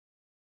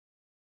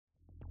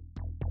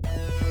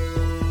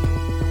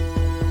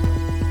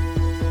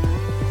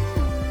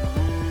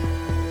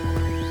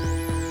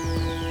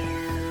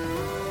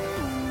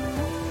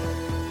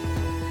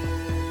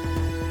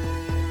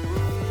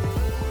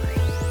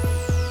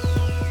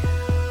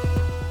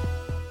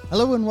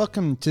Hello and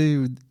welcome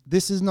to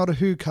This Is Not a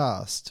Who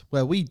cast,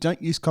 where we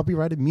don't use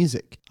copyrighted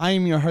music. I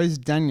am your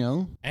host,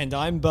 Daniel. And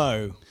I'm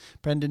Bo.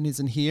 Brendan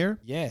isn't here.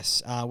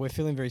 Yes, we're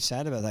feeling very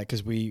sad about that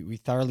because we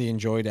thoroughly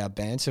enjoyed our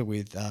banter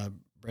with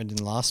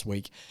Brendan last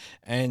week.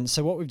 And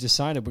so what we've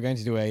decided, we're going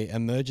to do a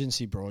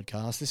emergency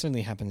broadcast. This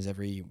only happens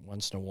every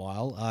once in a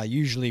while,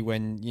 usually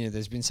when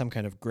there's been some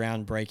kind of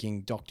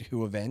groundbreaking Doctor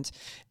Who event.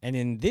 And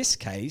in this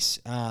case,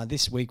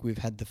 this week we've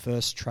had the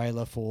first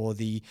trailer for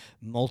the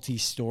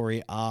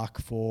multi-story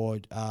arc for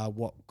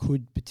what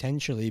could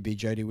potentially be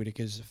Jodie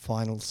Whittaker's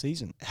final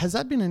season. Has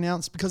that been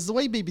announced? Because the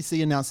way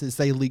BBC announces,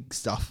 they leak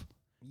stuff.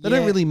 They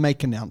don't really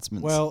make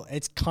announcements. Well,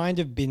 it's kind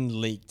of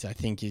been leaked, I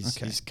think,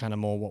 is kind of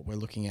more what we're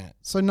looking at.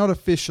 So not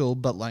official,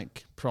 but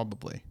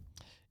probably.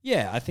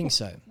 Yeah, I think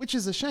so. Which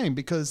is a shame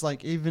because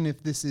even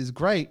if this is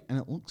great, and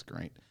it looks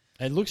great.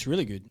 It looks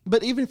really good.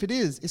 But even if it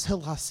is, it's her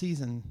last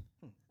season.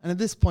 And at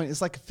this point,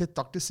 it's like a Fifth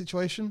Doctor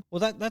situation.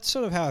 Well, that's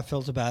sort of how I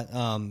felt about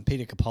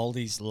Peter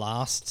Capaldi's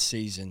last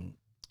season.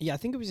 Yeah, I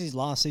think it was his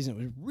last season. It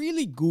was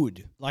really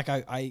good.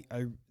 I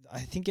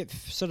think it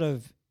sort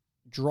of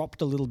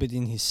dropped a little bit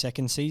in his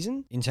second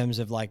season in terms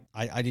of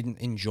I didn't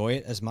enjoy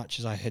it as much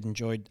as I had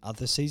enjoyed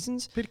other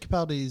seasons. Peter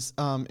Capaldi's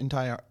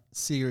entire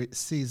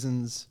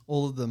seasons,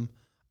 all of them,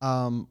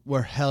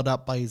 were held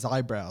up by his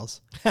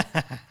eyebrows.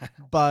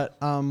 But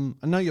I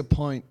know your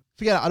point.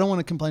 Forget it. I don't want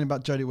to complain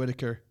about Jodie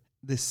Whittaker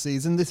this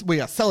season.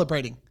 We are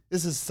celebrating.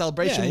 This is a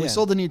celebration. Yeah. We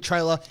saw the new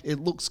trailer. It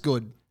looks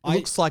good. It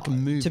looks like a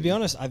movie. To be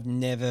honest, I've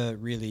never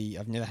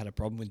had a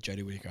problem with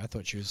Jodie Whittaker. I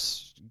thought she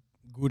was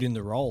good in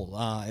the role.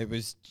 It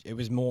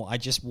was more, I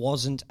just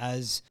wasn't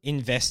as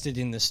invested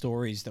in the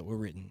stories that were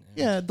written.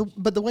 Yeah,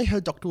 but the way her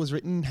Doctor was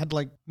written had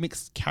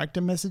mixed character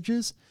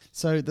messages.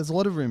 So there's a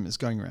lot of rumors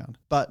going around.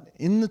 But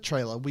in the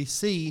trailer, we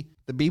see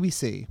the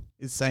BBC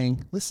is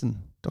saying, listen,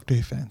 Doctor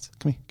Who fans,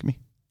 come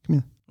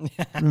here.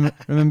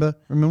 Remember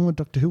when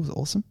Doctor Who was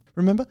awesome?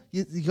 Remember?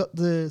 You got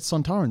the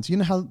Sontarans. You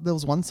know how there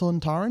was one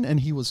Sontaran and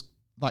he was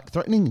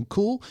threatening and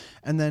cool,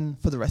 and then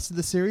for the rest of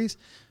the series,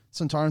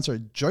 Sontarans are a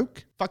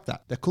joke? Fuck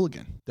that. They're cool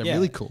again. They're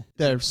really cool.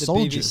 They're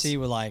soldiers. The BBC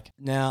were like,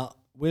 now,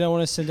 we don't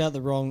want to send out the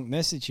wrong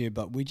message here,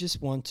 but we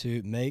just want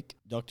to make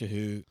Doctor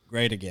Who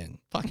great again.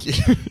 Fuck you.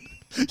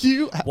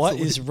 You What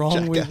is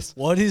wrong jackass.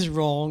 what is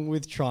wrong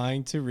with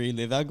trying to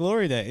relive our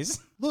glory days?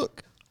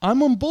 Look,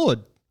 I'm on board,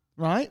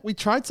 right? We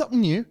tried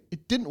something new.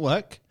 It didn't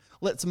work.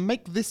 Let's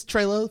make this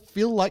trailer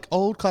feel like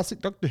old classic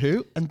Doctor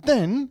Who, and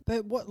then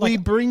we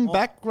bring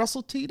back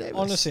Russell T Davies.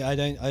 Honestly, I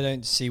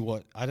don't see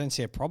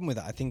a problem with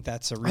it. I think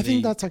that's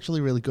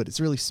actually really good. It's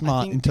really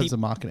smart in terms of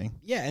marketing.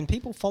 Yeah, and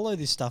people follow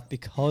this stuff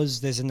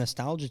because there's a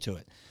nostalgia to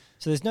it.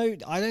 So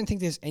I don't think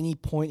there's any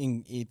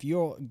point if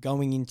you're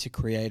going in to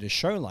create a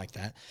show like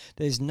that,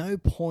 there's no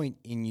point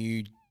in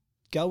you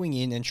going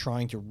in and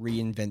trying to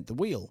reinvent the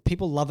wheel.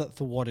 People love it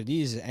for what it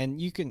is,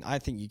 and I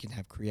think you can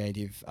have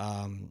creative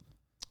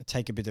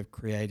take a bit of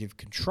creative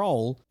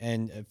control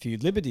and a few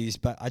liberties,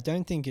 but I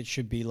don't think it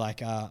should be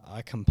like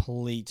a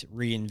complete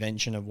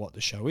reinvention of what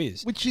the show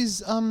is. Which is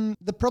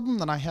the problem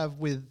that I have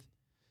with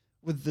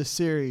the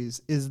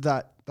series is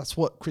that's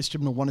what Chris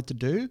Chibnall wanted to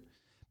do.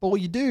 But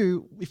what you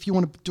do, if you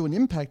want to do an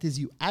impact, is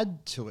you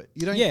add to it.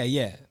 You don't.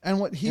 Yeah.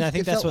 And I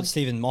think that's what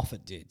Stephen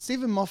Moffat did.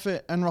 Stephen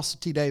Moffat and Russell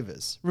T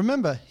Davies.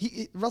 Remember,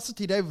 Russell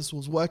T Davies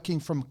was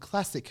working from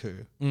Classic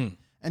Who.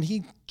 And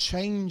he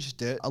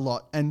changed it a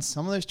lot. And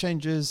some of those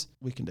changes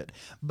weakened it.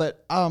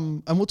 But,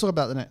 and we'll talk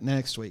about that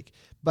next week.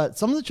 But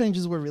some of the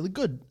changes were really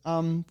good.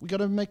 We got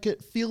to make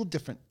it feel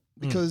different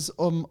because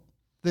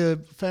the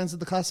fans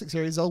of the classic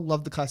series, they'll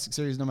love the classic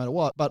series no matter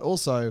what. But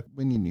also,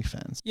 we need new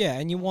fans. Yeah,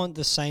 and you want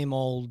the same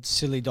old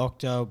silly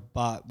Doctor,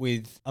 but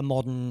with a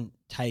modern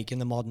take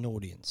and the modern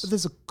audience. But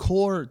there's a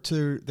core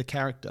to the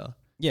character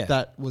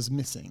that was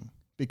missing.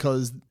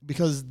 Because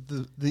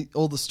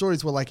all the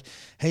stories were like,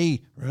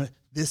 hey,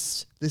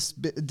 this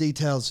bit of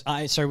details.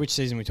 Sorry, which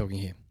season are we talking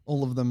here?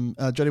 All of them,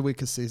 Jodie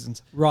Whittaker's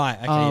seasons. Right.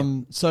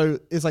 Okay. So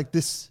it's like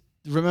this.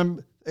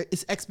 Remember,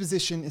 it's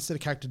exposition instead of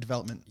character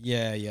development.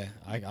 Yeah.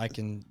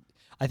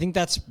 I think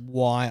that's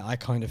why I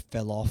kind of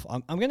fell off.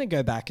 I'm going to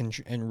go back and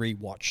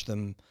rewatch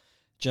them,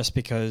 just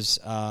because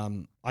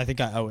I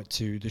think I owe it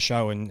to the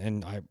show,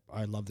 and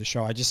I love the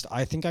show.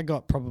 I think I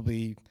got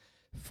probably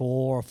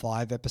 4 or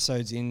 5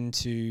 episodes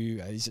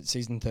into, is it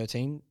season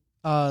 13?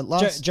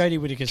 Jodie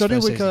Whittaker's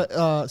Jodie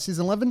Whittaker,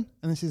 season 11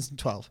 and then season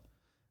 12.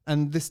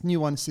 And this new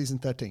one is season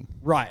 13.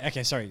 Right,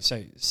 okay, sorry.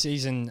 So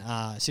season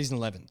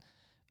 11.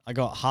 I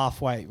got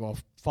halfway,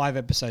 5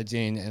 episodes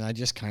in, and I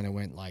just kind of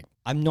went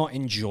I'm not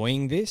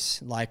enjoying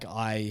this like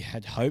I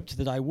had hoped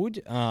that I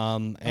would.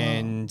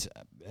 And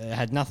it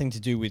had nothing to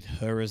do with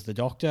her as the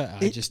Doctor.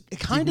 I just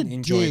didn't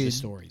enjoy the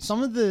stories.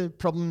 Some of the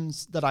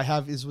problems that I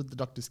have is with the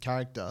Doctor's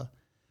character.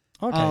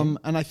 Okay.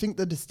 And I think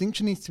the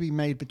distinction needs to be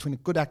made between a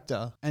good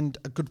actor and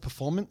a good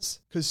performance,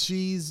 because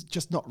she's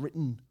just not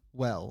written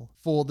well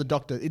for the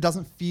Doctor. It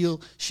doesn't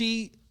feel...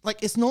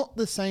 it's not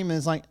the same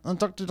as the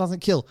Doctor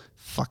doesn't kill.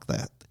 Fuck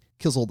that.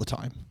 kills all the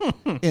time.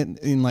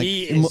 in like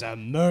He is a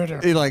murderer.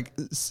 in like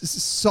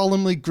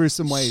solemnly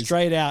gruesome ways.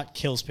 Straight out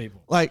kills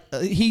people. Like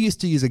he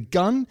used to use a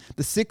gun.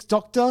 The Sixth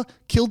Doctor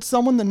killed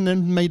someone and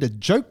then made a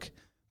joke.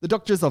 The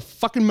Doctor's a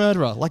fucking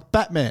murderer, like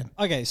Batman.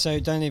 Okay, so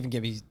don't even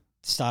get me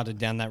started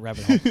down that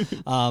rabbit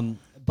hole.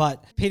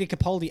 But Peter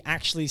Capaldi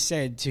actually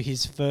said to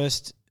his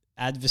first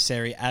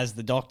adversary as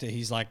the Doctor,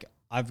 he's like,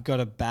 I've got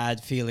a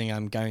bad feeling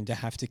I'm going to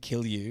have to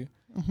kill you.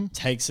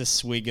 Takes a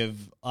swig of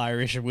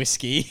Irish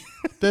whiskey.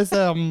 There's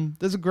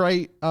a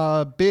great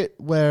bit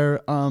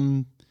where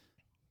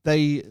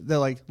they're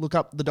like look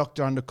up the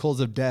Doctor under cause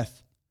of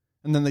death,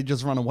 and then they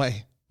just run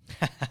away.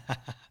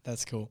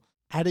 That's cool.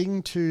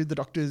 Adding to the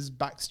Doctor's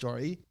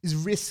backstory is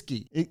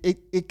risky.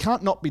 It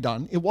can't not be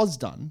done. It was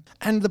done.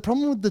 And the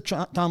problem with the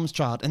Timeless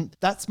Child, and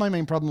that's my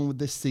main problem with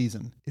this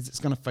season, is it's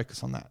going to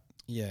focus on that.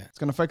 Yeah. It's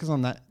going to focus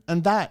on that.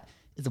 And that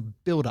is a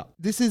build-up.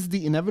 This is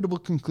the inevitable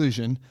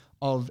conclusion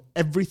of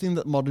everything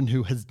that Modern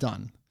Who has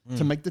done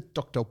to make the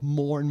Doctor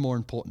more and more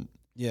important.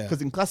 Yeah.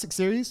 Because in classic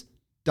series,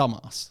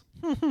 dumbass.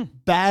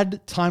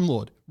 Bad Time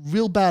Lord.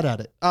 Real bad at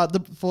it.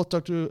 The Fourth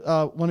Doctor,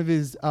 one of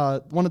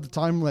the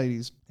Time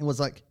ladies, it was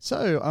like,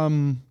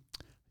 so,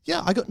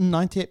 yeah, I got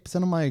 98%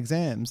 of my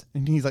exams.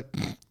 And he's like,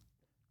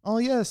 oh,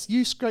 yes,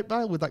 you scraped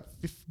by with like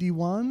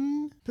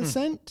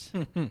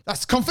 51%.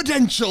 That's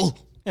confidential.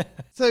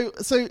 So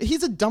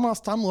he's a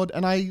dumbass Time Lord,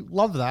 and I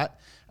love that.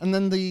 And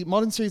then the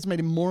modern series made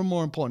him more and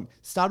more important.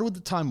 Started with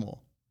the Time War.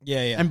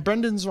 Yeah, yeah. And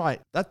Brendan's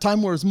right. That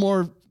Time War is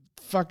more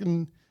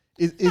fucking...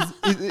 I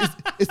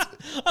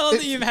love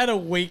that you've had a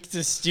week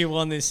to stew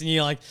on this and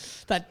you're like,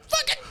 that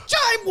fucking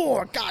Time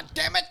War, god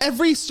damn it.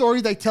 Every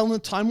story they tell in the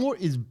Time War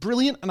is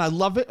brilliant, and I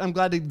love it. I'm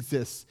glad it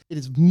exists. It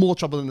is more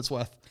trouble than it's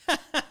worth. I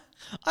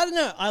don't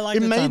know. I like It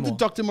the made Time the War.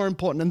 Doctor more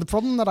important. And the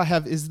problem that I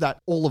have is that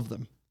all of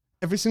them,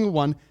 every single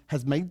one,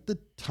 has made the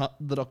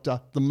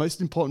Doctor the most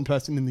important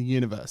person in the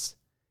universe.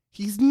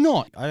 He's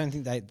not. I don't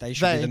think they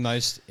should be the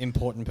most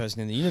important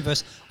person in the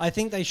universe. I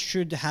think they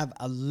should have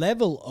a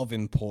level of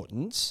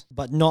importance,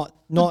 but not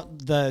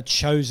the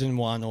chosen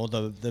one or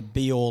the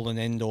be all and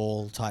end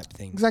all type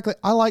thing. Exactly.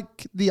 I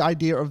like the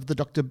idea of the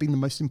Doctor being the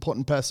most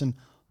important person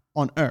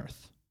on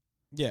Earth.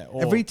 Yeah.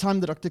 Every time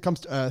the Doctor comes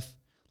to Earth,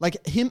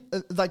 like him,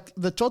 like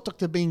the 12th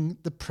Doctor being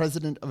the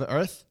president of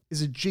Earth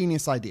is a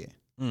genius idea.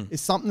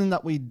 It's something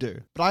that we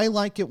do. But I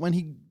like it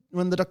when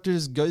the Doctor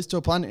just goes to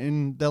a planet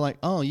and they're like,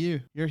 oh,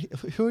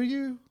 who are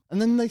you?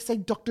 And then they say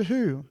Doctor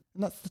Who,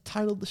 and that's the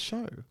title of the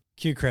show.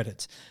 Cue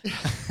credits.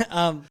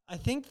 I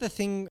think the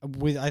thing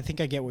I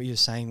get what you're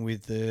saying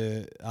with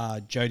the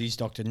Jodie's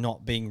Doctor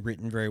not being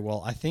written very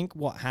well. I think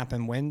what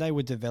happened when they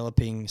were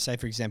developing, say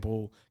for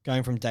example,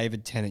 going from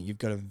David Tennant, you've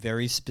got a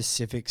very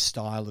specific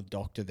style of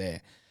Doctor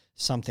there.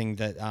 Something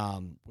that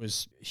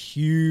was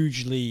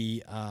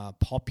hugely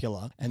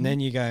popular. And then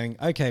you're going,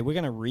 okay, we're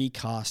going to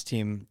recast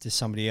him to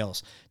somebody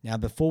else. Now,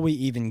 before we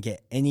even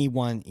get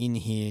anyone in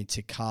here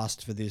to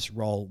cast for this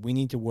role, we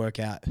need to work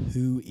out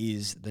who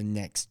is the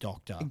next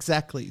Doctor.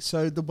 Exactly.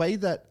 So the way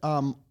that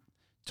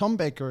Tom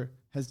Baker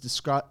has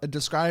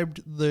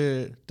described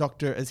the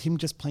Doctor as him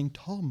just playing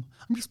Tom.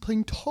 I'm just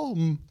playing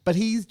Tom. But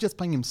he's just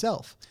playing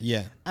himself.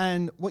 Yeah.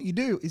 And what you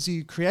do is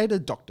you create a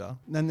Doctor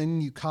and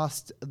then you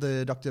cast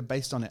the Doctor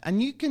based on it.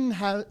 And you can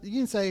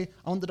say,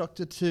 I want the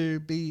Doctor to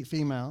be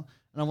female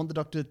and I want the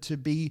Doctor to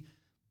be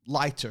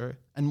lighter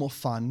and more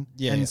fun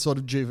and sort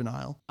of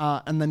juvenile.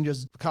 And then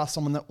just cast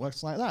someone that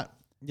works like that.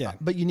 Yeah.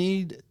 But you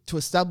need to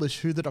establish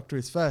who the Doctor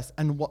is first.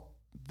 And what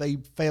they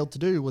failed to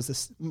do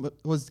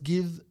was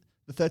give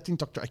the 13th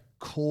Doctor a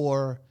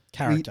core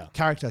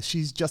character.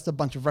 She's just a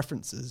bunch of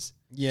references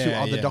to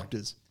other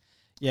Doctors.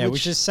 Yeah,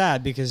 which is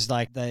sad because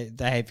like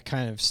they've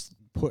kind of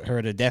put her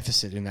at a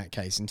deficit in that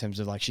case in terms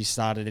of like she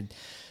started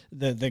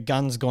the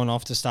gun's gone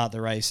off to start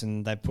the race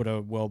and they put her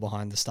well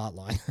behind the start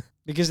line.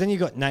 Because then you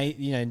got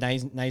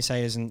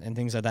naysayers and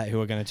things like that who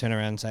are going to turn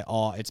around and say,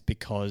 oh, it's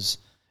because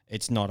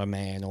it's not a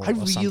man or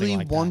something like that. I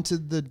really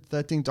wanted the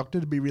 13th Doctor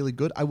to be really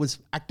good. I was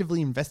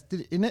actively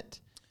invested in it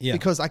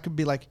because I could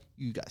be like,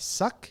 you guys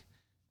suck.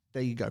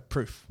 There you go,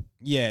 proof.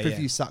 Proof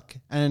you suck.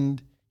 And,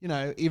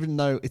 even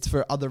though it's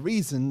for other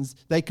reasons,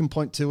 they can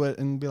point to it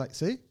and be like,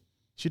 see,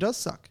 she does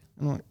suck.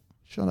 And I'm like,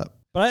 shut up.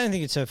 But I don't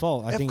think it's her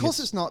fault. Of course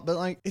it's not, but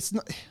like, it's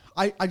not.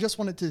 I just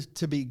wanted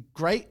to be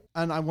great,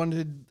 and I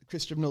wanted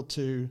Chris Chibnall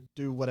to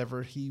do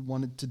whatever he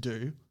wanted to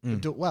do, but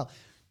do it well.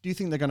 Do you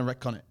think they're going to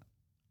retcon it?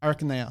 I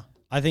reckon they are.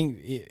 I think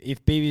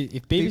if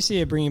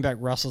BBC are bringing back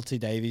Russell T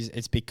Davies,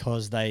 it's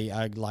because they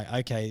are like,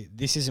 okay,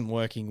 this isn't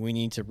working. We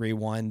need to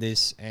rewind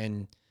this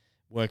and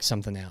work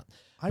something out.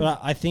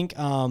 But I think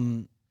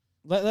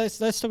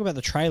let's talk about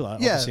the trailer.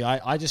 Yeah. Obviously,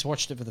 I just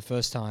watched it for the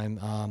first time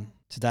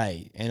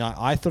today, and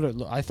I thought it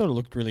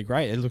looked really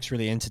great. It looks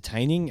really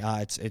entertaining.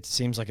 It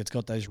seems like it's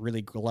got those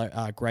really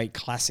great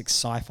classic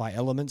sci-fi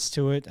elements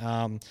to it.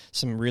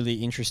 Some really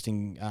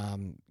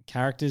interesting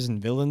characters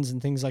and villains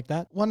and things like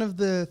that. One of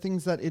the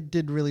things that it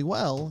did really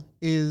well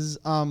is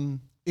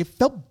it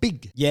felt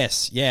big.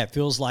 Yes, yeah, it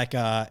feels like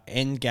a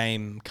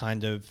Endgame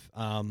kind of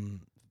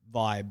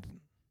vibe.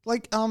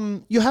 Like,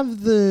 you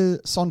have the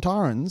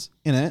Sontarans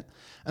in it,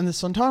 and the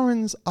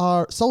Sontarans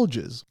are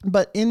soldiers.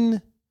 But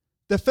in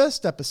the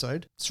first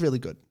episode, it's really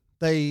good.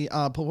 They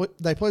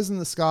poison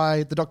the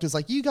sky. The Doctor's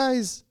like, you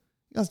guys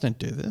don't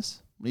do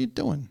this. What are you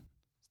doing?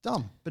 It's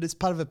dumb. But it's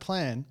part of a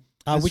plan.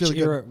 Which really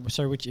era?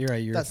 Sorry, which era are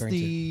you That's referring to?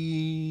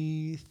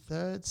 the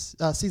third,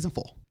 season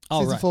 4. Oh,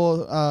 Season right.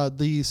 4,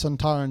 the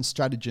Sontaran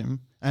stratagem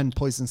and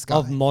Poison Sky.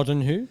 Of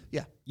Modern Who?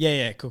 Yeah.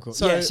 Yeah, cool.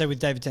 So- So with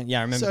David Tennant,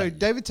 I remember So that.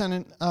 David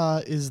Tennant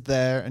is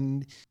there,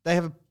 and they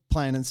have a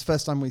plan, and it's the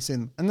first time we see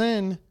them. And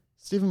then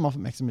Stephen Moffat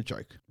makes him a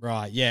joke.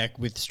 Right, yeah,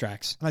 with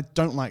Strax. And I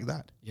don't like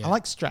that. Yeah. I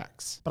like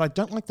Strax, but I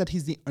don't like that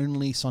he's the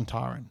only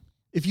Sontaran.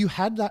 If you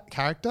had that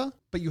character,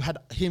 but you had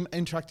him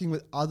interacting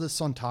with other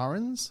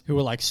Sontarans, Who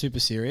were like super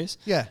serious.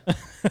 yeah,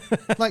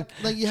 like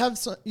you have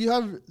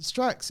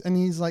Strax, and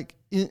he's like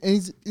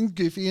he's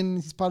goofy,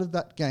 and he's part of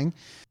that gang.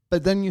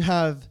 But then you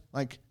have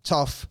like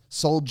tough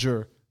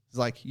soldier. It's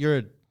like, you're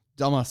a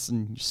dumbass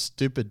and you're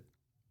stupid.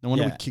 No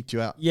wonder we Yeah. kicked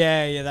you out.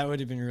 Yeah, that would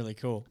have been really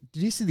cool.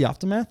 Did you see the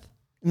aftermath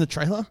in the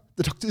trailer?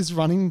 The Doctor's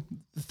running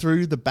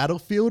through the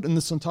battlefield, and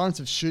the Sontarans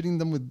are shooting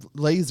them with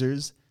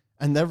lasers,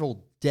 and they're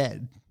all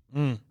dead.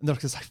 And the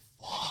Doctor's like,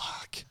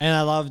 fuck. And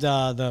I loved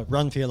the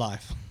Run for Your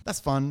Life. That's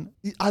fun.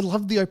 I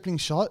love the opening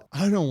shot. I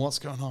don't know what's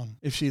going on.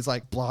 If she's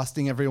like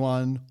blasting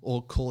everyone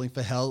or calling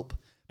for help.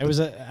 It was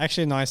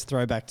actually a nice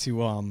throwback to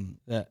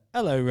the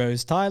Hello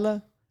Rose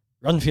Tyler,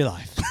 Run for Your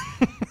Life.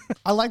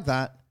 I like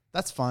that.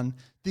 That's fun.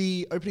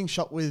 The opening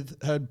shot with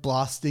her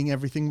blasting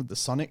everything with the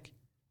Sonic.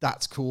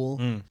 That's cool.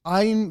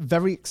 I'm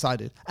very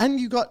excited. And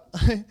you got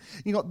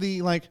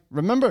the like,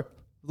 remember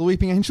the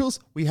Weeping Angels?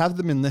 We have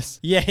them in this.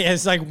 Yeah,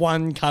 it's like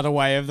one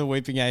cutaway of the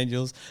Weeping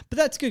Angels. But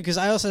that's good because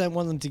I also don't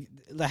want them to...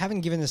 They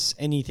haven't given us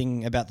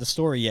anything about the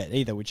story yet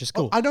either, which is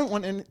cool. I don't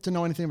want to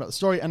know anything about the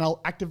story, and I'll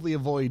actively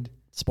avoid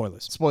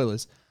Spoilers.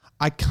 spoilers.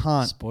 I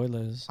can't.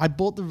 Spoilers. I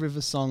bought the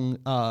River Song,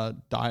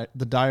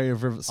 the Diary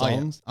of River Oh, yeah.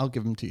 Songs. I'll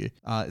give them to you.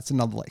 It's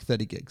another like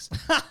 30 gigs.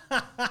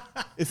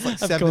 It's like Of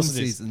 7 course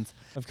it is. seasons.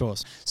 Of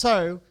course.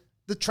 So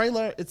the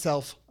trailer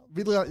itself,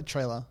 really like the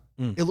trailer.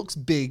 Mm. It looks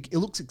big. It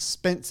looks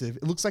expensive.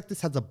 It looks like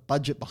this has a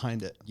budget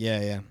behind it.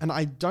 Yeah. And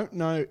I don't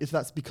know if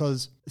that's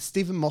because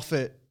Stephen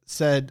Moffat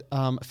said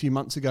a few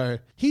months ago,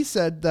 he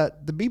said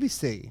that the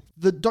BBC,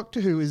 the Doctor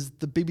Who is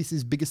the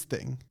BBC's biggest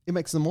thing. It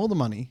makes them all the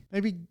money.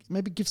 Maybe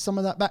give some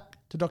of that back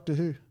to Doctor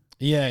Who.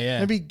 Yeah.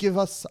 Maybe give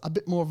us a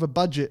bit more of a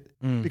budget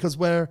because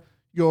we're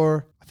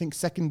your, I think,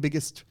 second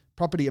biggest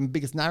property and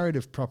biggest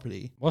narrative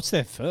property. What's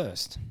their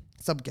first?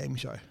 Sub game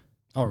show.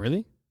 Oh,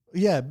 really?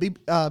 Yeah,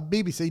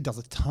 BBC does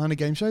a ton of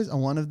game shows, and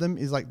one of them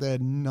is like their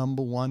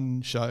number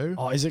one show.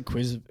 Oh, is it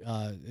Quiz?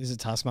 Is it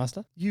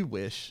Taskmaster? You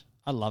wish.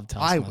 I love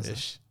I Taskmaster.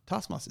 wish.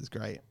 Taskmaster's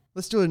great.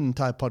 Let's do an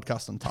entire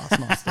podcast on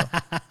Taskmaster.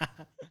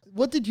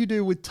 What did you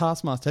do with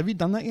Taskmaster? Have you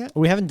done that yet?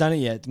 We haven't done it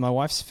yet. My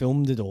wife's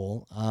filmed it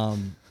all.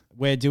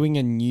 We're doing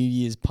a New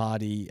Year's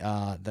party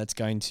that's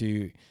going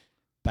to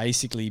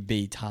basically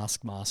be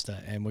Taskmaster,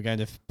 and we're going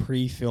to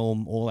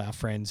pre-film all our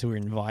friends who are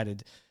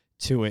invited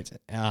to it,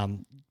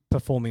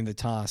 performing the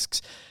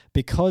tasks.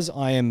 Because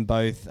I am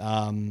both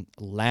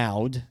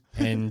loud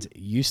and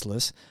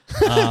useless,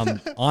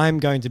 I'm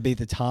going to be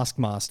the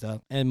Taskmaster,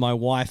 and my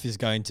wife is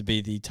going to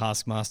be the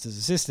Taskmaster's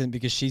assistant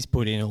because she's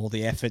put in all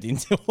the effort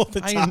into all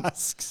the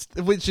tasks.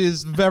 Which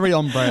is very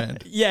on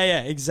brand.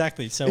 Yeah,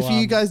 exactly. So If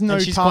you guys know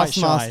and she's quite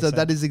shy, Taskmaster, so-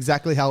 that is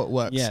exactly how it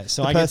works. yeah.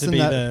 So The I get to person be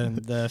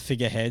that- the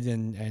figurehead,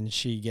 and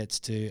she gets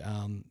to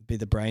be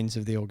the brains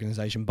of the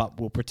organization, but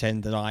we'll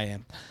pretend that I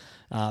am.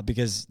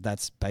 Because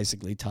that's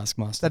basically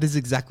Taskmaster. That is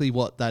exactly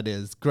what that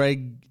is.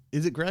 Greg,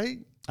 is it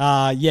Greg?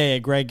 Yeah,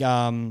 Greg.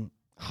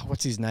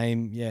 What's his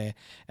name? Yeah,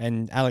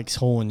 and Alex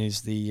Horn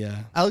is the.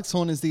 Alex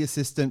Horn is the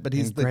assistant, but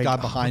he's and the Greg- guy oh,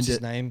 behind what's it.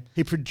 his name?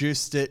 He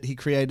produced it. He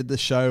created the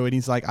show, and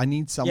he's like, I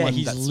need someone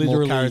he's that's more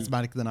literally-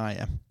 charismatic than I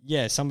am.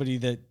 Yeah, somebody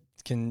that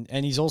can,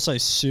 and he's also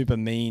super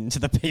mean to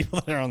the people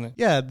that are on there.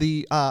 Yeah,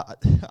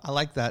 I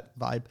like that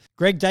vibe.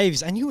 Greg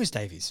Davies, and who was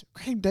Davies?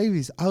 Craig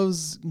Davies.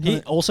 He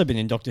also been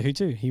in Doctor Who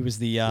too. He was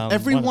the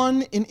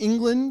everyone in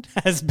England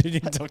has been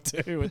in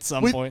Doctor Who at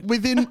some point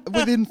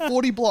within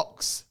 40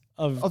 blocks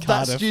of of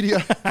that Cardiff. studio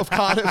of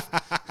Cardiff.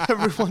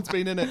 Everyone's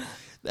been in it.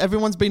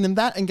 Everyone's been in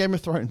that and Game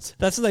of Thrones.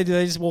 That's what they do.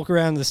 They just walk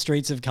around the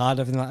streets of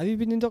Cardiff and they're like, have you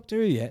been in Doctor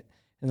Who yet?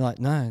 And they're like,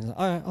 no. And they're like,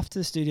 all right, off to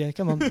the studio.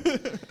 Come on.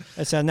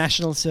 That's our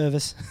national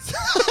service.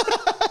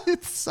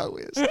 It's so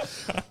weird.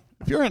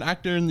 If you're an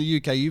actor in the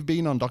UK, you've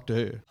been on Doctor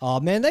Who. Oh,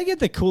 man, they get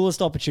the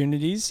coolest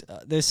opportunities.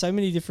 There's so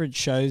many different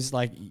shows.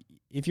 Like,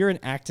 if you're an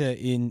actor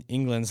in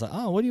England, it's like,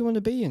 oh, what do you want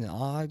to be in?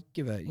 Oh, I'd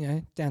give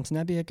a, Downton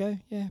Abbey a go.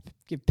 Yeah,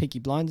 give Peaky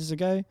Blinders a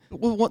go.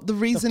 Well, what the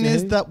reason Doctor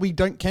is Who? that we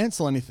don't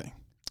cancel anything.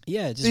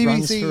 Yeah, it just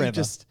runs BBC forever.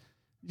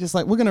 just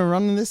like, we're going to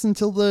run this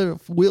until the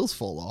wheels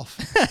fall off.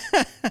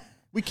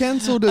 We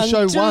cancelled a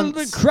show Until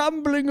once. the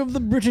crumbling of the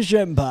British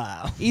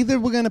Empire. Either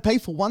we're going to pay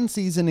for one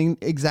season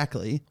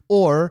exactly,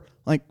 or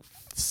like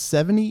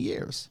 70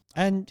 years.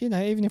 And,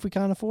 even if we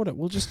can't afford it,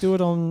 we'll just do it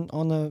on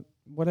a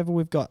whatever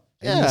we've got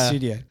in the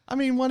studio. I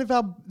mean, one of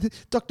our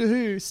Doctor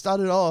Who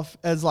started off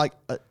as like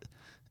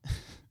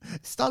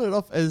It started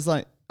off as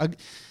like,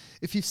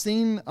 if you've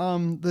seen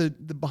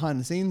the behind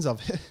the scenes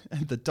of it,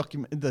 the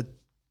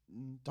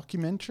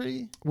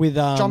documentary With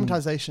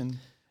dramatization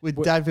with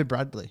David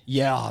Bradley.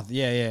 Yeah.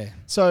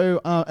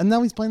 So and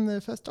now he's playing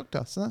the first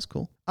Doctor, so that's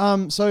cool.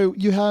 So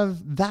you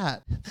have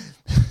that.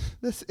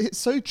 It's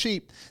so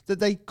cheap that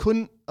they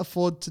couldn't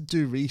afford to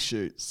do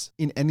reshoots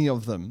in any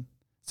of them.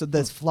 So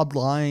there's flub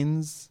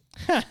lines.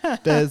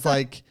 There's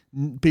like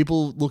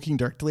people looking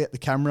directly at the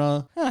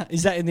camera.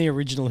 Is that in the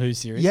original Who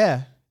series?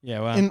 Yeah.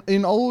 Yeah, wow.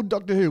 In old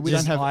Doctor Who, we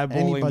Just don't have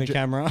any eyeballing budget. the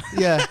camera.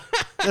 Yeah.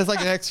 There's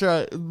like an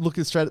extra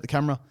looking straight at the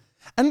camera.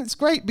 And it's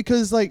great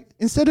because like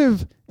instead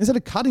of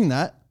cutting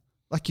that,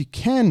 like you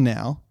can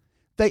now,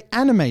 they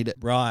animate it.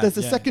 Right, There's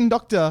a yeah. second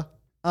Doctor.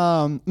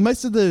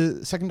 Most of the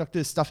second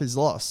Doctor stuff is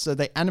lost, so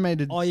they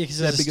animated. Oh, yeah, because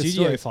their there's a biggest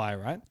studio story. fire,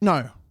 right?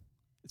 No,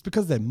 it's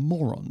because they're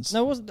morons.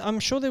 No, I'm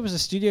sure there was a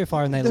studio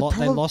fire and they They're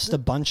lost a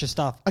bunch of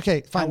stuff.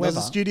 Okay, fine. There's a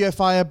However- studio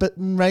fire, but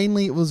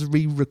mainly it was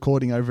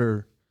re-recording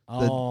over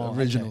the Oh,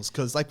 originals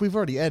because like we've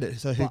already edited,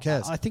 so who But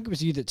cares? I think it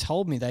was you that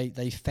told me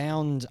they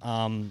found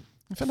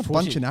I found a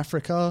bunch in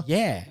Africa.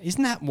 Yeah,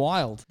 isn't that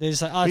wild?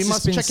 There's like, We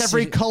must check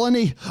every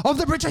colony of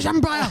the British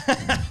Empire.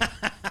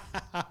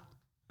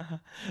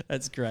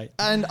 That's great.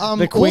 And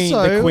The Queen,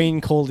 also, the Queen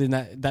called in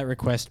that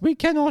request. We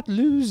cannot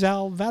lose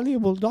our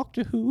valuable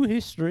Doctor Who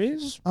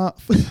histories.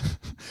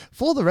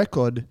 for the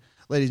record,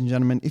 ladies and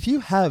gentlemen, if you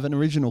have an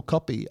original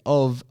copy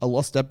of a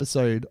lost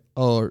episode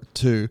or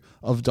two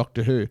of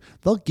Doctor Who,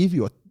 they'll give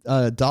you a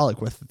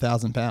Dalek worth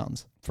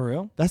 £1,000. For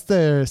real? That's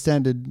their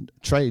standard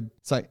trade.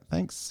 It's like,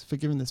 thanks for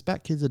giving this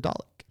back. Here's a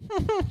Dalek.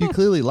 You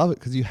clearly love it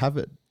because you have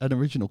an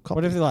original copy.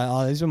 What if they're like,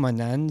 oh, these were my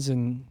nans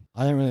and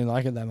I don't really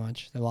like it that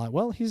much? They're like,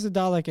 well, here's the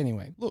Dalek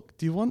anyway. Look,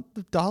 do you want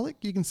the Dalek?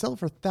 You can sell it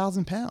for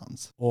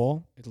 £1,000.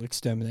 Or it'll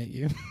exterminate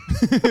you.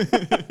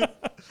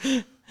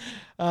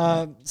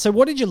 So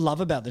what did you love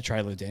about the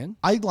trailer, Dan?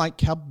 I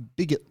like how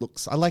big it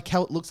looks. I like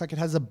how it looks like it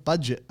has a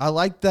budget. I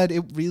like that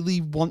it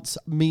really wants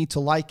me to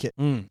like it.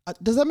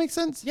 Does that make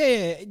sense?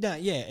 Yeah.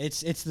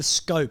 It's the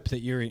scope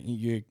that you're.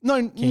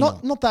 No, keen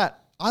not that.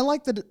 I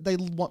like that they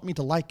want me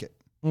to like it.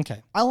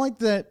 Okay. I like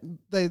that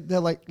they're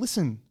like,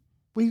 listen,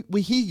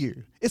 we hear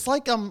you. It's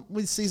like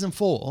with season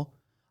 4,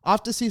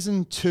 after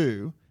season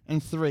 2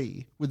 and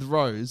 3 with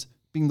Rose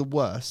being the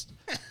worst.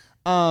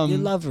 You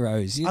love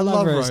Rose. You I love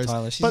love Rose, Rose,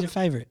 Tyler. She's but your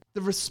favorite.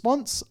 The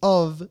response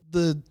of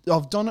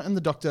Donna and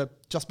the Doctor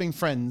just being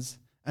friends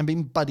and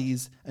being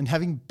buddies and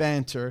having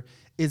banter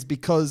is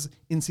because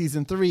in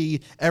season 3,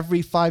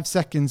 every 5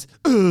 seconds,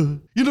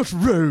 you're not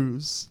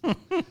Rose.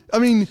 I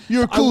mean,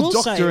 you're a cool will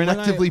Doctor say, and when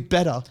actively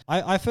better.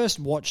 I first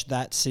watched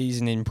that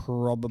season in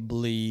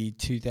probably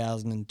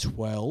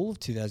 2012,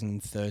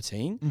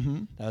 2013.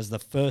 Mm-hmm. That was the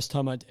first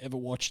time I'd ever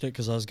watched it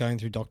because I was going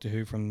through Doctor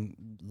Who from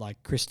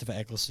like Christopher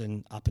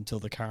Eccleston up until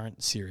the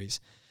current series.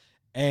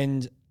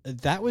 And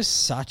that was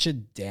such a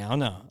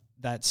downer,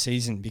 that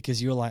season,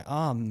 because you were like,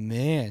 oh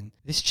man,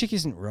 this chick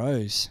isn't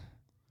Rose.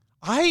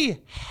 I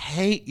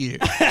hate you.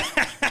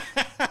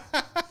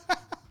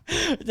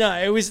 No,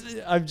 it was.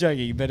 I'm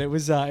joking, but it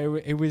was.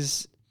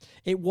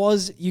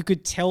 You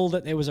could tell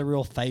that there was a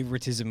real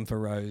favoritism for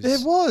Rose. There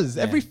was.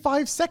 Yeah. Every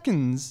 5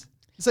 seconds.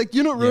 It's like,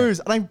 you're not Rose.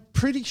 And I'm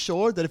pretty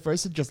sure that if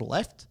Rose had just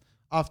left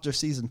after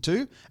season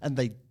 2 and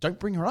they don't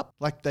bring her up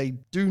like they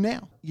do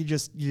now, you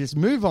just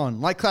move on.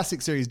 Like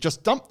classic series,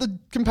 just dump the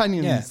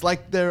companions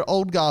like they're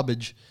old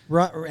garbage.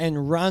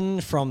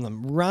 Run from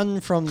them. Run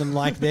from them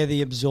like they're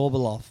the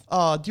Absorbaloff.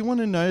 Oh, do you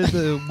want to know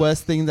the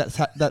worst thing that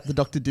the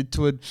Doctor did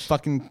to a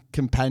fucking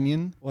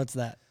companion? What's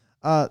that?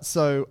 There's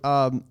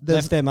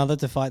Left their mother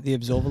to fight the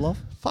Absorbaloff?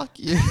 fuck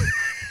you.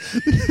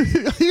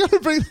 You gotta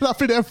bring that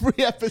up in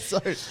every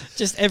episode.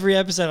 Just every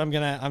episode, I'm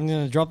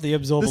gonna drop the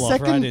Absorbaloff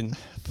right in.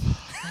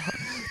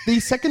 The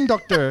second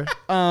Doctor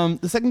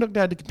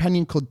had a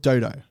companion called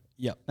Dodo.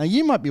 Yep. Now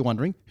you might be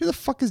wondering, who the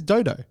fuck is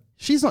Dodo?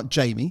 She's not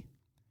Jamie.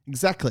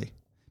 Exactly.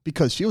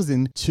 Because she was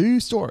in 2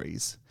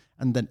 stories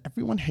and then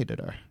everyone hated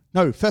her.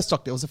 No, first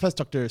Doctor. It was the first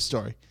Doctor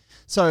story.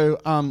 So,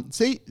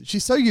 see,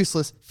 she's so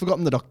useless,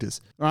 forgotten the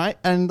Doctors, right?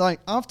 And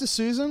like after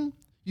Susan,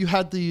 you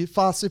had the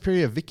far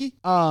superior Vicky.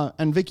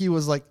 And Vicky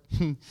was like,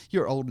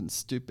 you're old and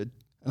stupid.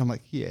 And I'm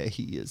like, yeah,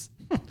 he is.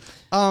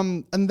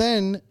 And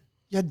then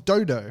you had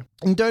Dodo.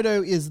 And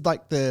Dodo is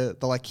like the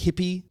like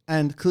hippie.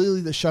 And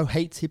clearly the show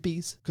hates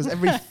hippies because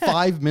every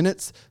 5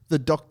 minutes the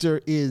Doctor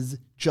is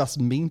just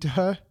mean to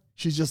her.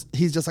 He's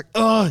just like,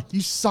 oh,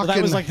 you suck. Well,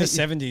 that was and I like the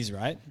hate you." 70s,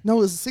 right? No, it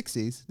was the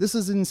 60s. This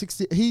was in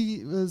 60.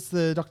 He was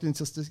the Doctor in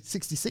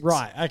 66.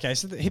 Right. Okay.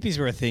 So the hippies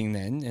were a thing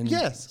then, and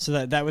Yes.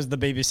 So that was the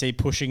BBC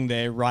pushing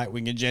their right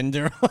wing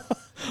agenda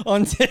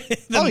onto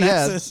the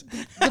masses.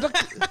 Yeah.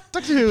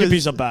 Doctor Who is,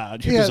 Hippies are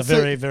bad. Hippies Yeah, are so-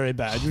 very, very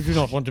bad. You do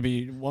not want to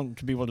be one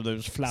of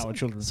those flower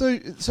children.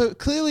 so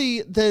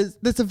clearly there's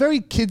a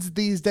very kids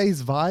these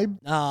days vibe.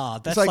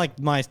 That's like-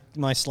 like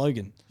my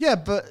slogan. Yeah,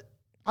 but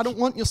I don't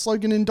want your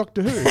slogan in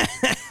Doctor Who.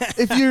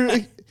 If you're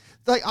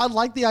like, I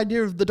like the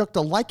idea of the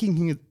Doctor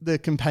liking the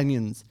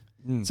companions.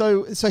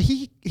 So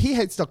he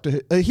hates Doctor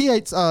Who. He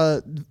hates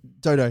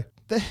Dodo.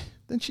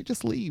 Then she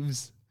just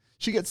leaves.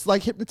 She gets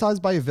like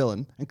hypnotized by a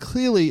villain, and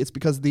clearly it's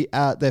because they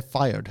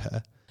fired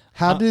her.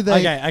 How do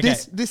they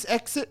this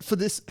exit for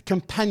this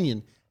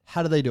companion?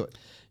 How do they do it?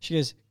 She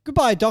goes,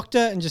 "Goodbye, doctor,"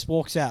 and just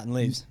walks out and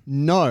leaves.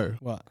 No.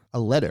 What? A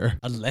letter.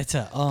 A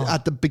letter. Oh,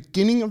 At the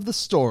beginning of the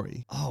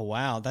story, oh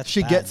wow. That's she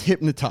bad. gets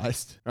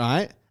hypnotized,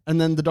 right? And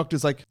then the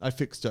doctor's like, I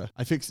fixed her.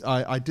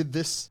 I did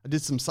this. I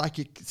did some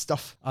psychic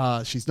stuff.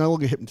 She's no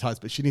longer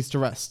hypnotized, but she needs to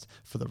rest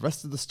for the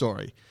rest of the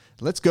story.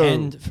 Let's go.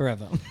 And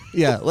forever.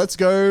 Yeah, let's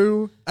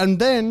go.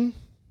 And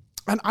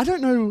I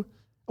don't know.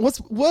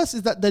 What's worse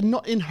is that they're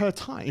not in her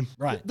time.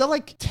 Right. They're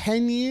like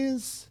 10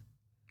 years.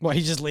 Well,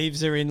 he just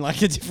leaves her in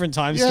like a different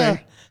time Yeah.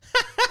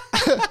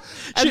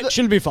 stream.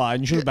 She'll be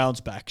fine. She'll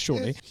bounce back,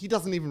 surely. He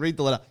doesn't even read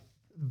the letter.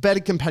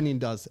 Better companion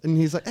does. And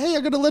he's like, hey,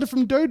 I got a letter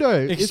from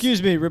Dodo.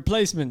 Excuse me,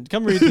 replacement.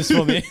 Come read this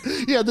for me.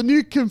 Yeah, the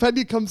new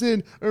companion comes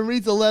in and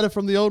reads a letter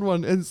from the old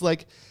one. And it's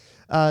like,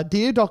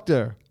 dear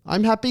doctor,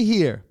 I'm happy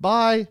here.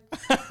 Bye.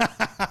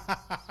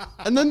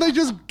 And then they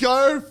just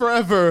go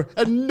forever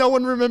and no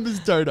one remembers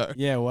Dodo.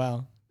 Yeah,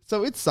 wow.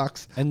 So it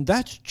sucks. And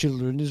that,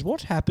 children, is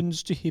what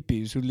happens to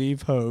hippies who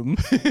leave home.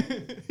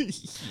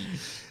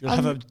 You'll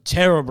have a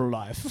terrible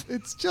life.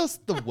 It's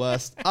just the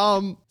worst.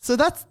 So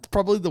that's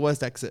probably the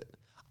worst exit.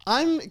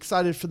 I'm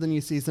excited for the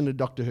new season of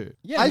Doctor Who.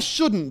 Yeah. I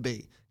shouldn't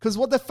be, because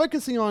what they're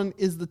focusing on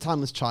is the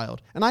Timeless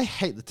Child. And I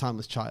hate the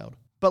Timeless Child.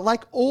 But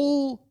like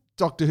all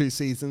Doctor Who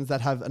seasons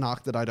that have an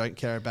arc that I don't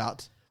care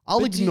about,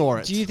 I'll ignore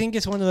it. Do you think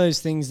it's one of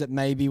those things that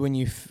maybe when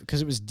you,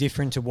 because it was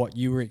different to what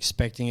you were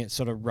expecting, it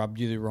sort of rubbed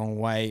you the wrong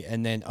way,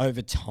 and then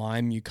over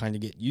time you kind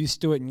of get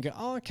used to it and go,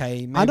 oh,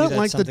 okay, maybe I don't that's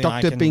like the something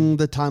Doctor being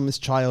the Timeless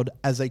Child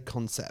as a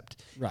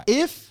concept. Right.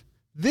 If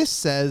this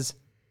says,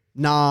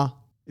 nah,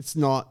 it's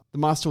not, the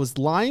Master was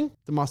lying,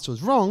 the Master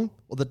was wrong,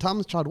 or the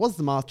Timeless Child was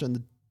the Master and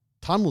the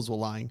Time Lords were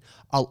lying,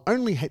 I'll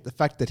only hate the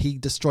fact that he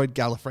destroyed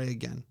Gallifrey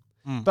again.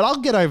 But I'll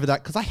get over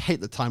that because I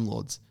hate the Time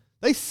Lords.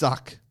 They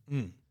suck.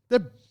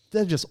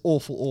 They're just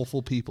awful,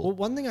 awful people. Well,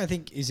 one thing I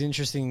think is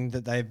interesting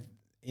that they've,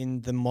 in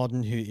the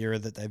modern Who era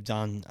that they've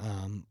done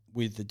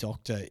with the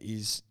Doctor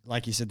is,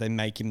 like you said, they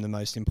make him the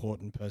most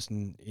important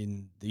person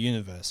in the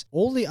universe.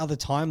 All the other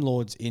Time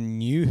Lords in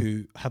New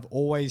Who have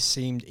always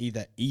seemed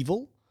either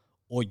evil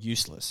or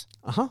useless.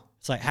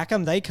 It's like, how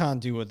come they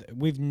can't do what...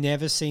 We've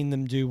never seen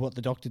them do what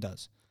the Doctor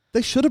does.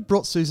 They should have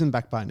brought Susan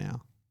back by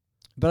now.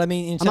 But I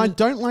mean, and I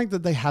don't like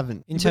that they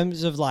haven't. In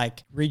terms of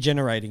like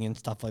regenerating and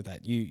stuff like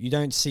that, you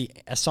don't see,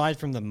 aside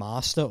from the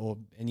Master or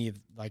any of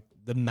like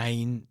the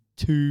main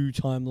two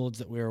Time Lords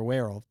that we're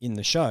aware of in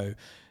the show,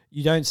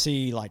 you don't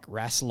see like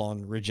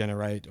Rassilon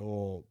regenerate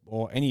or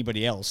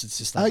anybody else. It's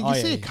just like, you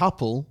see a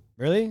couple.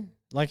 Really?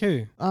 Like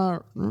who?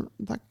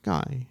 That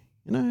guy.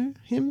 You know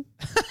him?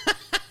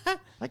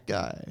 That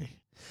guy.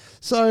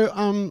 So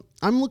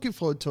I'm looking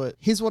forward to it.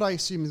 Here's what I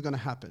assume is going to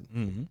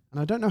happen. And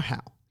I don't know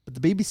how. But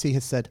the BBC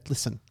has said,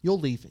 listen, you're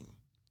leaving,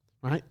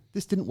 right?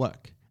 This didn't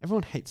work.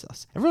 Everyone hates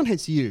us. Everyone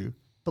hates you,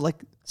 but like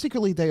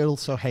secretly they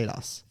also hate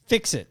us.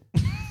 Fix it.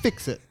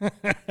 Fix it.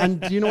 And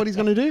do you know what he's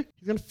going to do?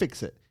 He's going to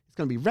fix it. It's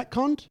going to be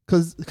retconned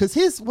because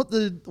here's what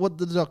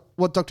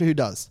Doctor Who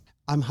does.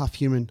 I'm half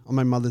human on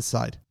my mother's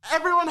side.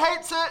 Everyone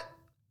hates it.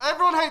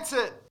 Everyone hates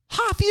it.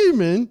 Half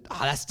human? Oh,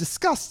 that's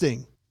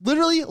disgusting.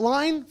 Literally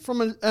line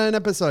from an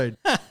episode.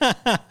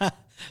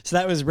 So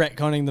that was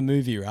retconning the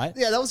movie, right?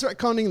 Yeah, that was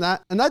retconning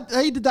that. And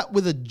they did that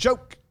with a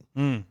joke,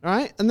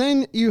 right? And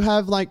then you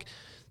have like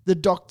the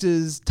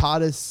Doctor's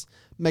TARDIS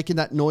making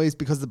that noise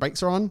because the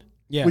brakes are on,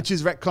 which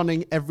is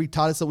retconning every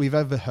TARDIS that we've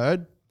ever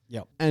heard.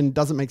 Yep. And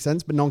doesn't make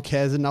sense, but no one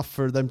cares enough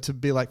for them to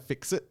be like,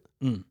 fix it.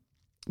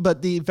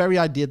 But the very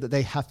idea that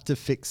they have to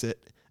fix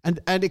it,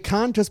 and it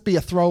can't just be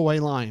a throwaway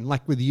line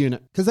like with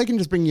Unit, because they can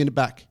just bring Unit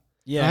back.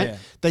 Yeah, right? yeah.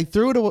 They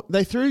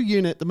threw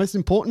Unit, the most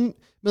important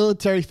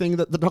military thing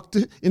that the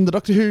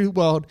Doctor Who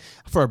world,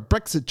 for a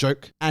Brexit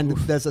joke, and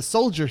there's a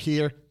soldier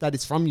here that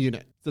is from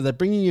Unit, so they're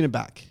bringing Unit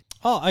back.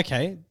 Oh,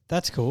 okay,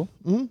 that's cool.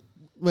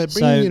 We're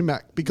bringing Unit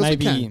back because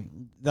maybe we can.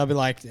 They'll be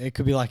like, it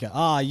could be like,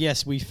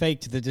 yes, we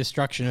faked the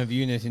destruction of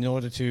Unit in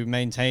order to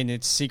maintain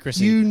its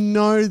secrecy. You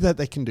know that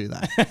they can do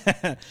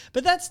that.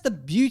 But that's the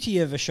beauty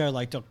of a show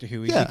like Doctor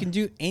Who, is you can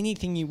do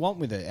anything you want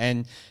with it,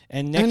 and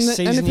next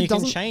season if you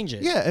can change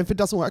it. Yeah, if it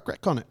doesn't work,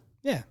 retcon it.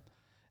 Yeah.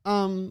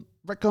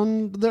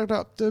 Retcon the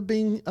Doctor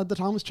being the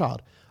Timeless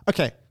Child.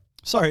 Okay.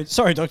 Sorry,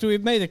 Doctor,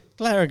 we've made a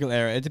clerical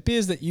error. It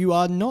appears that you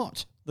are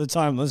not the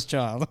Timeless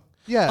Child.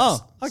 Yes.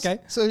 Oh, okay.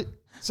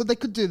 So they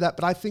could do that,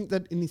 but I think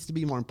that it needs to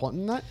be more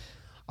important than that.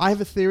 I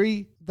have a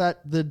theory that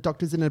the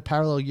Doctor's in a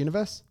parallel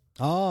universe.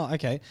 Oh,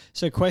 okay.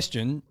 So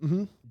question,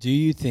 do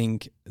you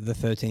think the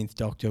 13th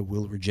Doctor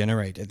will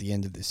regenerate at the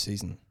end of this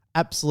season?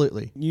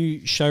 Absolutely.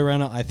 New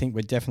showrunner, I think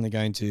we're definitely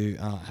going to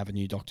have a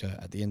new Doctor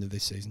at the end of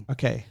this season.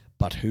 Okay.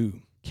 But who?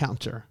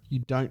 Counter. You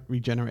don't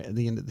regenerate at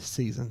the end of this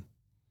season.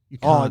 You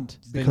can't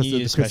because of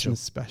the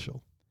Christmas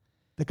special.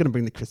 They're going to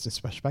bring the Christmas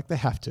special back. They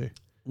have to.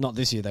 Not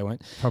this year, they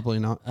won't. Probably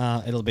not.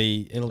 It'll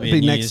be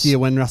next year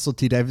when Russell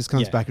T Davies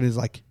comes back and is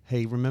like,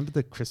 "Hey, remember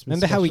the Christmas?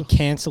 Remember special? how we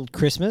cancelled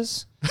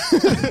Christmas?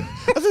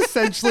 That's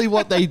essentially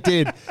what they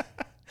did.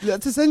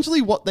 That's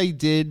essentially what they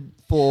did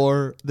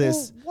for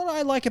this. Well, what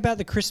I like about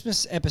the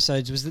Christmas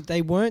episodes was that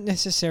they weren't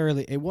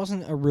necessarily. It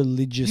wasn't a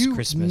religious You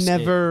Christmas.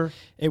 never.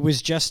 It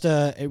was just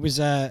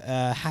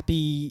a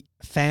happy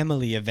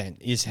family event.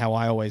 Is how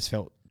I always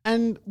felt.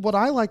 And what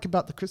I like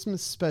about the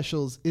Christmas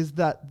specials is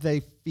that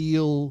they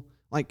feel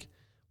like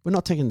we're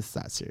not taking this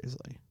that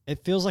seriously.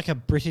 It feels like a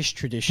British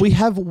tradition. We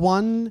have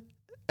one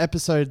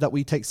episode that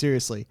we take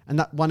seriously, and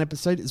that one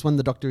episode is when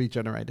the Doctor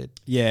regenerated.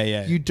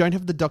 yeah. You don't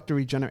have the Doctor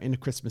regenerate in a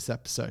Christmas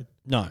episode.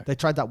 No. They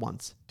tried that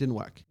once. Didn't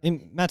work.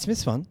 In Matt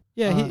Smith's one?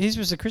 Yeah, his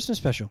was a Christmas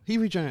special. He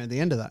regenerated at the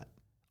end of that.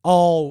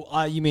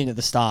 Oh, you mean at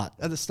the start?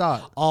 At the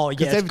start. Oh, yeah,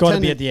 'Cause it's David got to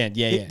Tennant- be at the end.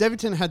 Yeah. David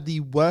Tennant had the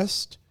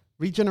worst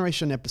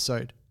regeneration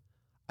episode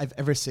I've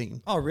ever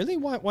seen. Oh, really?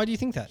 Why do you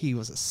think that? He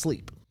was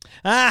asleep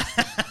That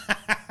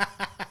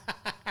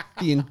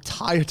the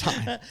entire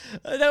time.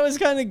 was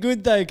kind of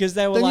good, though, because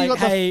they were Then you like, got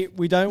the- hey,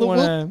 we don't Look, want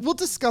we'll, to... we'll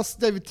discuss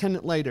David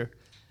Tennant later.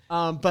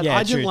 But Yeah,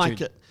 I didn't true, like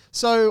true. it.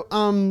 So,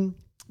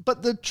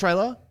 but the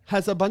trailer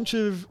has a bunch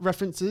of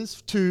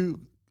references to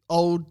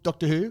old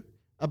Doctor Who,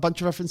 a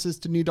bunch of references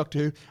to new Doctor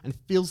Who, and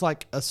feels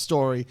like a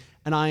story.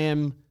 And I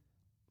am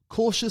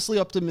cautiously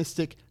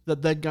optimistic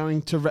that they're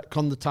going to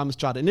retcon the Timeless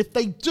Child. And if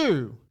they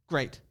do,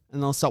 great.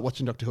 And I'll start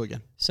watching Doctor Who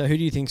again. So who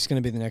do you think is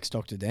going to be the next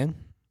Doctor, Dan?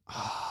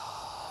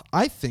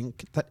 I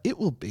think that it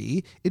will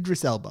be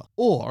Idris Elba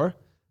or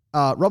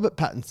Robert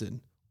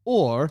Pattinson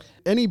or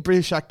any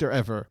British actor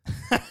ever.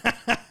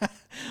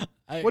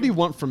 What do you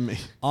want from me?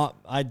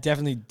 I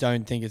definitely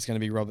don't think it's going to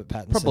be Robert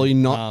Pattinson. Probably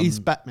not. He's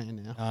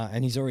Batman now.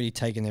 And he's already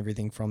taken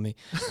everything from me.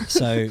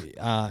 So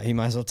he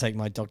might as well take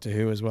my Doctor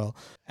Who as well.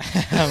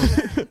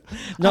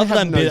 Not that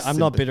I'm bitter. I'm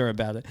not bitter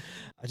about it.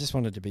 I just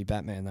wanted to be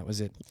Batman. That was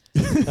it.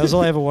 That was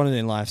all I ever wanted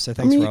in life. So I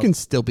thanks, mean, you Rob. can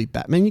still be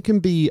Batman. You can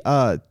be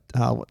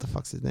what the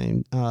fuck's his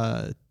name?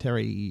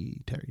 Terry. You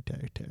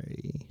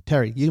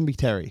can be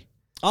Terry.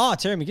 Oh,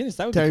 Terry McGinnis.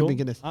 That would Terry be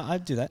cool. McGinnis.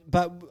 I'd do that.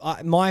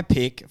 But my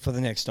pick for the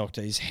next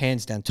Doctor is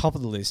hands down top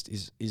of the list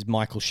is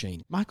Michael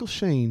Sheen. Michael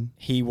Sheen.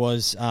 He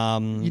was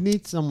You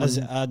need someone.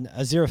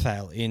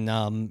 Aziraphale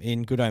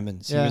in Good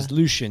Omens. He Yeah. was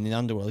Lucian in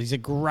Underworld. He's a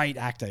great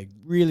actor,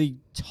 really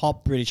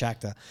top British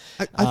actor.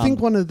 I think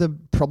one of the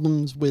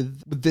problems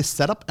with this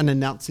setup and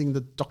announcing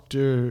the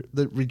Doctor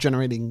the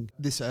regenerating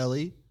this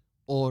early,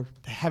 or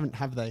they haven't,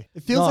 have they?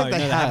 It feels like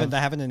they have. They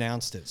haven't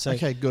announced it. So,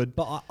 Okay, good.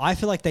 But I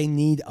feel like they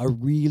need a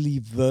really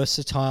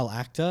versatile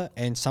actor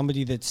and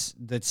somebody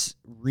that's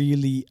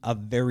really a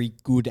very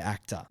good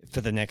actor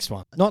for the next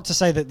one. Not to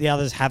say that the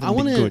others haven't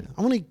been good.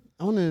 I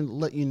want to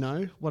let you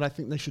know what I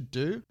think they should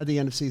do at the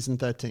end of season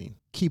 13.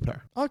 Keep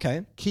her.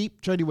 Okay.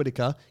 Keep Jodie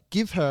Whittaker.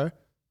 Give her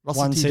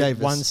Russell T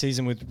Davies. One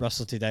season with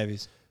Russell T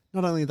Davies.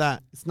 Not only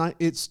that,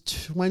 it's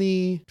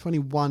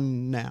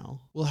 2021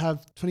 now. We'll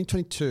have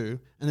 2022,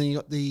 and then you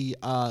got the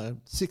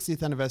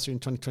 60th anniversary in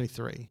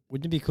 2023.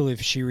 Wouldn't it be cool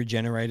if she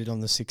regenerated on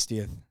the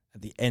 60th,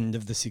 at the end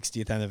of the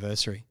 60th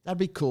anniversary? That'd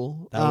be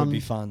cool. That would be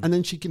fun. And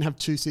then she can have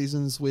 2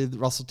 seasons with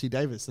Russell T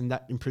Davies, and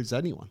that improves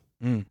anyone.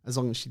 As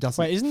long as she doesn't.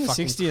 Wait, isn't the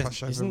fucking 60th?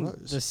 crush over Isn't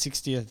Rose. the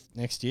 60th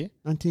next year?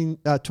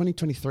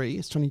 2023.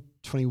 It's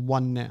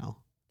 2021 now.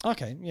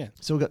 Okay, yeah.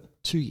 So we've got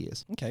 2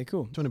 years. Okay,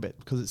 cool. 2 and a bit,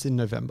 because it's in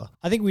November.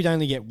 I think we'd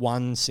only get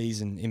one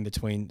season in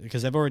between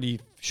because they've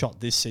already shot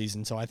this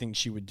season. So I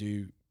think it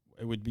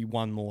would be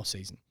one more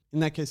season. In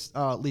that case,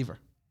 leave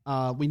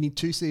her. We need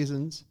 2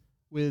 seasons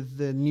with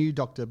the new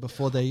Doctor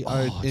before they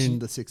in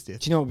the 60th.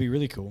 Do you know what would be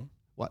really cool?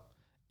 What?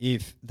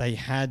 If they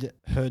had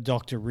her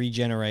Doctor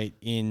regenerate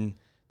in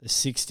the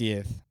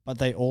 60th, but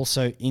they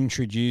also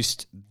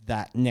introduced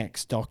that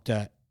next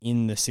Doctor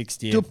in the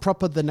 60th. Do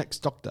proper the next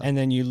Doctor. And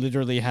then you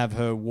literally have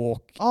her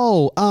walk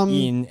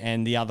in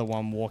and the other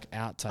one walk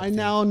out type I thing.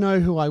 now know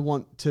who I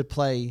want to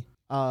play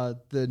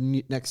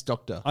the next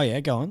Doctor. Oh, yeah,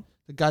 go on.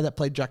 The guy that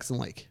played Jackson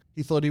Lake.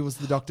 He thought he was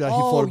the Doctor. He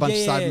fought a bunch of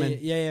Cybermen.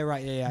 Yeah,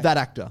 right, yeah. That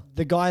actor.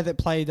 The guy that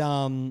played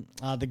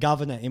the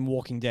governor in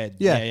Walking Dead.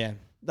 Yeah.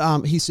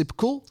 He's super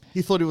cool.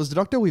 He thought he was the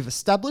Doctor. We've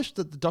established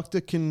that the Doctor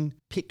can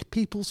pick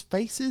people's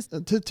faces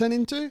to turn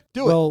into.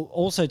 Do it. Well,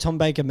 also Tom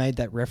Baker made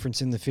that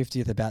reference in the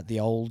 50th about the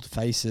old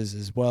faces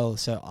as well.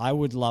 So I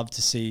would love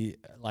to see,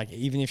 like,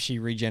 even if she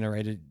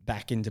regenerated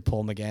back into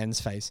Paul McGann's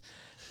face,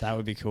 that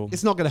would be cool.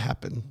 It's not going to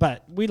happen.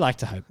 But we'd like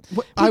to hope.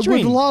 I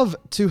would love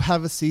to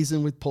have a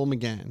season with Paul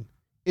McGann.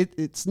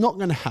 It's not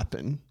going to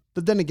happen.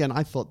 But then again,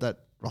 I thought that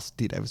Russell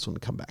T Davies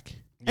wouldn't come back.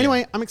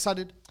 Anyway, I'm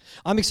excited.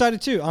 I'm excited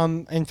too.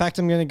 In fact,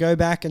 I'm going to go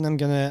back and I'm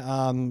going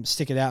to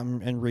stick it out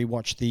and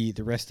rewatch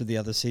the rest of the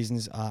other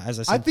seasons. As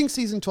I said, I think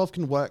season 12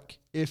 can work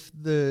if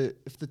the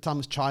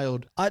Timeless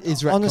Child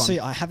is retconned. honestly,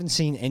 I haven't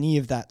seen any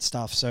of that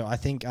stuff, so I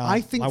think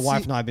my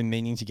wife and I have been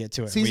meaning to get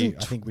to it.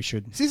 I think we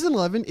should. Season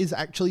 11 is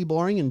actually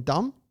boring and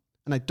dumb,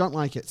 and I don't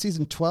like it.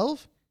 Season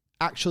 12,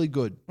 actually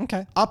good.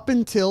 Okay. Up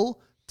until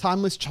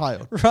Timeless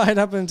Child. Right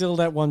up until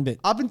that one bit.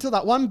 Up until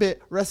that one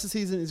bit, rest of the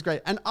season is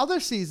great. And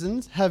other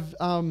seasons have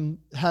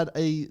had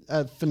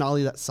a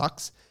finale that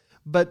sucks,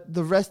 but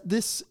the rest,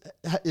 this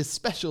is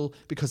special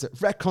because it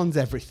retcons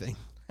everything.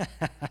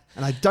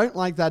 And I don't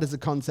like that as a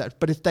concept.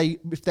 But if they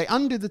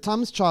undo the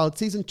Timeless Child,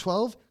 season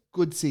 12,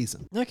 good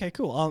season. Okay,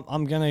 cool.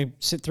 I'm going to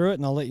sit through it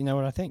and I'll let you know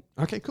what I think.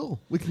 Okay,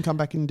 cool. We can come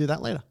back and do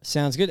that later.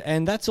 Sounds good.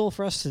 And that's all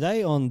for us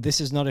today on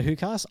This Is Not a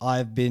WhoCast.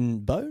 I've been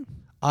Bo.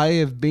 I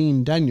have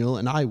been Daniel,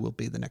 and I will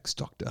be the next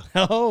Doctor.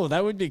 Oh,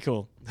 that would be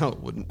cool. No,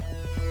 it wouldn't.